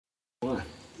1,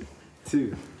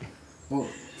 2, 1,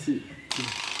 2, 3.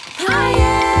 I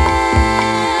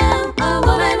am a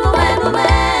woman, woman,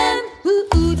 woman.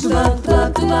 Tubab,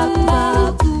 tubab, tubab,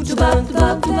 tubab. Tubab,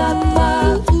 tubab, tubab,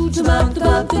 tubab. Tubab,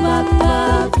 tubab, tubab,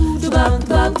 tubab. Tubab,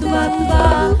 tubab, tubab,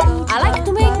 tubab. I like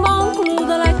to make my own clothes.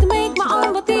 I like to make my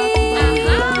own batik.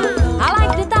 I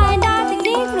like the tie and dye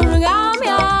technique from the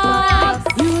Gambia.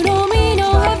 You know me, no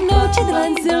have no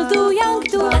children, still too young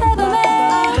to have a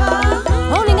man.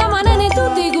 Only got my nanny to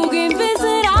take who can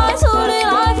visit. I saw the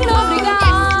life in Africa.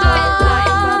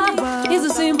 It's a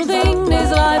simple thing,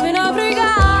 there's life in Africa.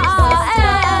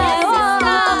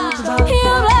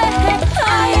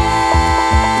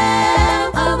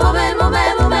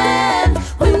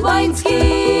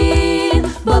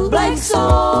 Black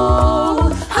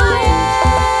soul, I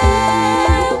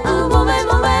am a woman,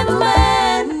 woman,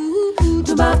 woman.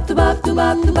 Tubab, tubab,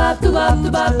 tubab, tubab, tubab,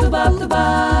 tubab, tubab,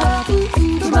 tubab.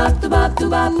 Tubab, tubab,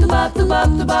 tubab, tubab, tubab,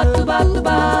 tubab, tubab,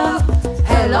 tubab.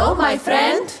 Hello, my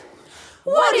friend.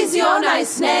 What is your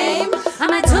nice name?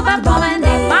 I'm a Tubab woman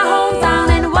in my hometown,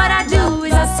 and what I do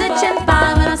is I search and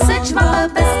find. When I search my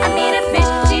purpose, I meet a fish.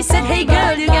 She said, hey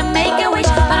girl, you can make a wish,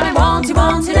 but I want you,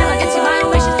 never get you my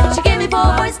wish. She gave me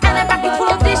 4 boys and a bucket full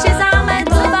of dishes. I'm a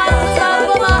Tubab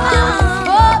woman.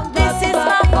 Oh, this is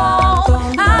my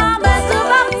home. I'm a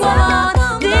Tubab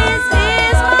woman. This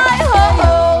is my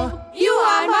home. You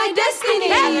are my destiny.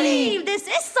 Can't believe this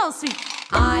is so sweet.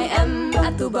 I am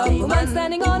a Tubab woman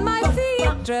standing on my feet.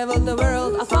 Traveled the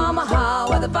world, I found my how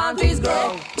where the palm trees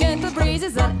grow. Gentle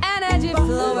breezes and energy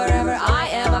flow. Wherever I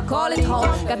am, I call it home.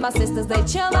 Got my sisters, they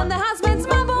chill, and the husband's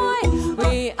my boy.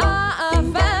 We